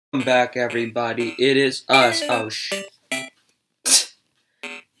Welcome back, everybody. It is us.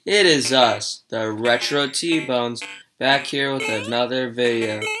 It is us, the Retro T-Bones, back here with another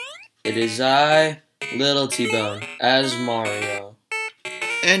video. It is I, Little T-Bone, as Mario.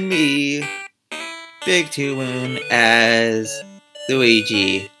 And me, Big Two-Moon, as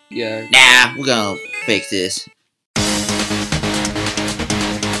Luigi. Yeah. Nah, we're gonna fix this.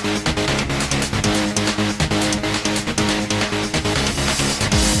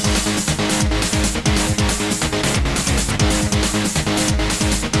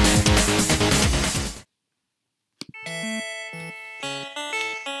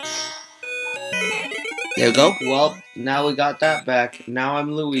 There we go. Well, now we got that back. Now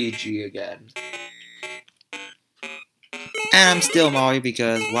I'm Luigi again. And I'm still Mario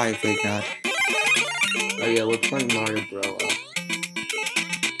because why the freak not? Oh yeah, we're playing Mario Bros.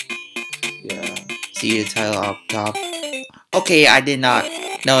 Yeah. See the title up top. Okay, I did not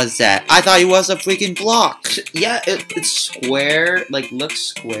notice that. I thought it was a freaking block. Yeah, it's square. Like, looks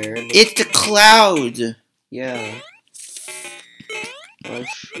square. It's the cloud. Yeah. Oh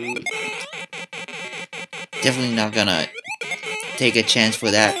shoot. Definitely not gonna take a chance for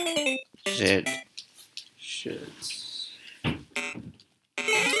that shit.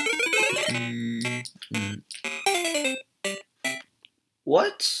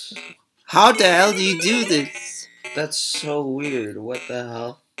 What? How the hell do you do this? That's so weird. What the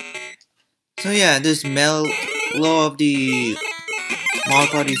hell? So yeah, this mellow of the Mario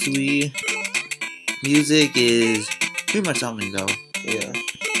Party 3 music is pretty much something though. Yeah.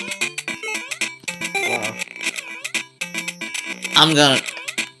 Wow. I'm gonna...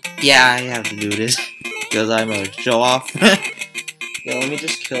 Yeah, I have to do this. Because I'm a show off. Yeah, let me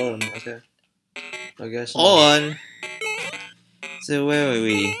just kill him, okay? I guess. On. So where were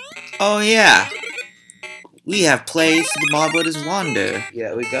we? Oh yeah. We have played the Mario Brothers Wonder.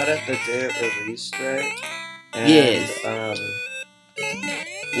 Yeah, we got it the day it released, right? And, Yes.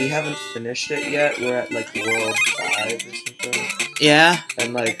 We haven't finished it yet. We're at like World 5 or something. Yeah.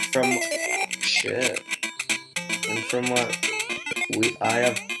 And like from what I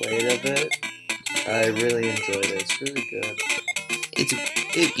have played of it, I really enjoyed it. It's really good.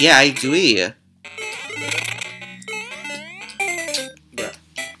 Yeah, I agree.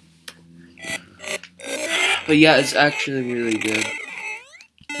 But yeah, it's actually really good.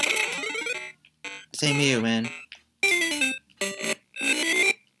 Same here, man.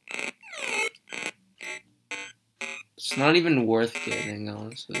 It's not even worth getting,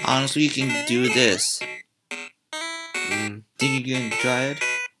 honestly. Honestly, you can do this. Think you can try it?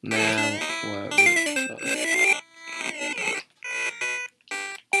 Nah, whatever.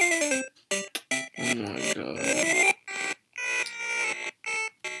 Oh my god.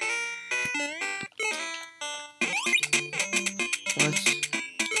 What?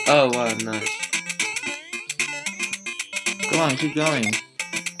 Oh wow, nice. Go on, keep going.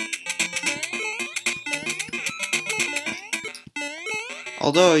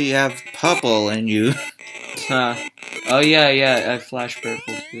 Although you have purple in you. Oh yeah, I flash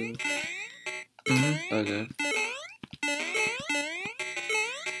purple too. Okay.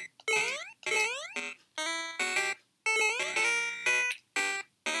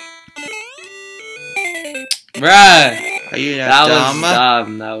 Bruh! Are you That dumb? was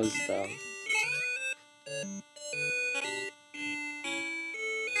dumb, that was dumb.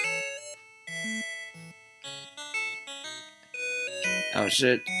 Oh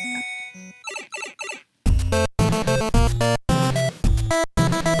shit.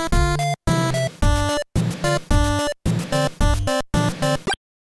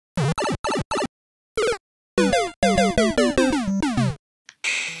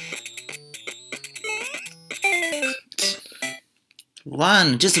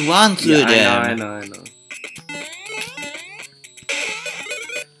 Just run through them. I know.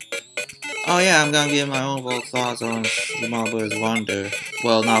 Oh yeah, I'm gonna give my own thoughts on the Mario Bros. Wonder.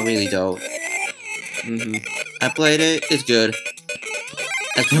 Well, not really though. I played it. It's good.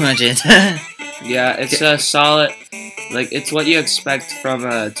 That's pretty much it. Yeah, it's a solid. Like, it's what you expect from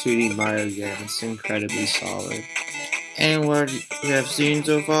a 2D Mario game. It's incredibly solid. And what we have seen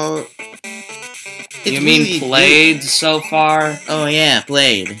so far? You mean really played good. So far? Oh yeah,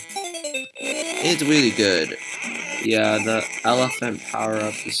 played. It's really good. Yeah, the elephant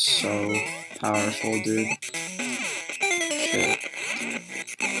power-up is so powerful, dude. Shit.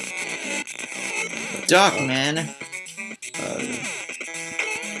 Duck, man.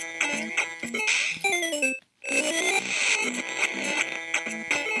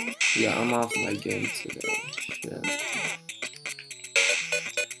 Yeah, I'm off my game today. Shit.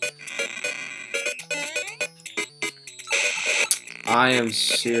 I am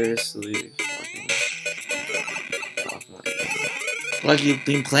seriously fucking off my game. Like you've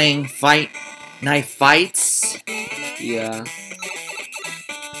been playing Night Fights? Yeah.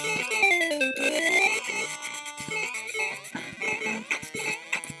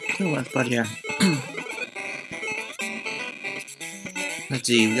 Too much, but yeah. Let's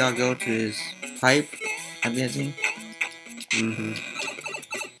see, we gotta go to his pipe, I'm guessing.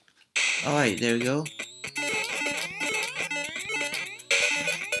 Alright, there we go.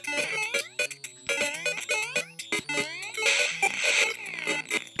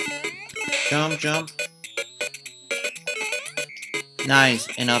 Jump, jump. Nice,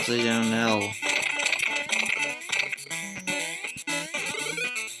 and upside down L.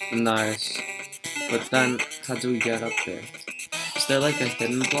 Nice. But then, how do we get up there? Is there like a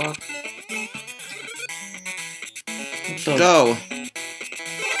hidden block? Go!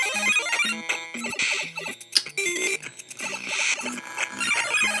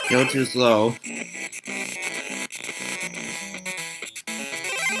 Go too slow.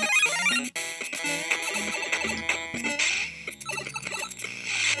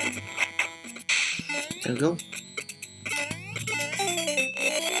 There we go.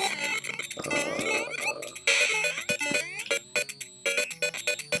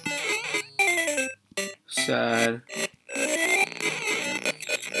 Sad.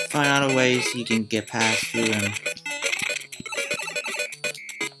 Find other ways you can get past through him.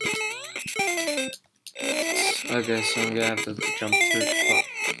 Okay, so I'm gonna have to jump through that.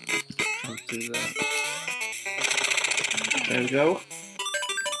 There we go.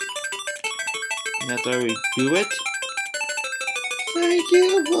 And that's where we do it. Thank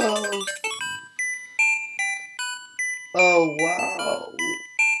you both. Oh wow.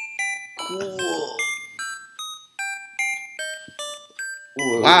 Cool.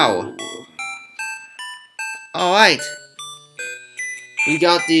 Whoa. Wow. Alright. We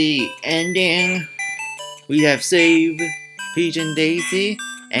got the ending. We have saved Peach and Daisy.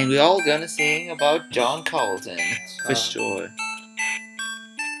 And we're all gonna sing about John Carlton. For sure.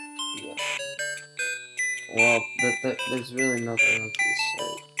 Yeah. Well, there's really nothing else to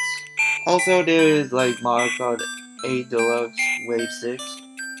say. Also, there is like Mario Kart 8 Deluxe Wave 6.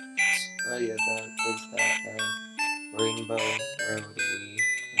 Oh yeah, there's that Rainbow Road Wii.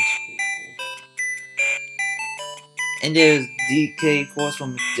 That's pretty cool. And there's DK Course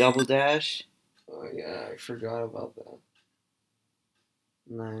from Double Dash. Oh yeah, I forgot about that.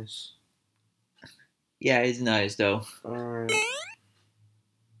 Nice. Yeah, it's nice though. Alright.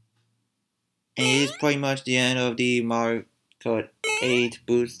 And it is pretty much the end of the Mario Kart 8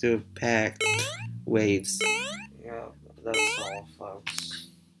 Booster Pack Waves. Yeah, that's all, folks.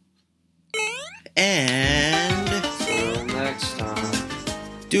 And Till next time.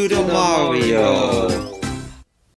 do the Mario.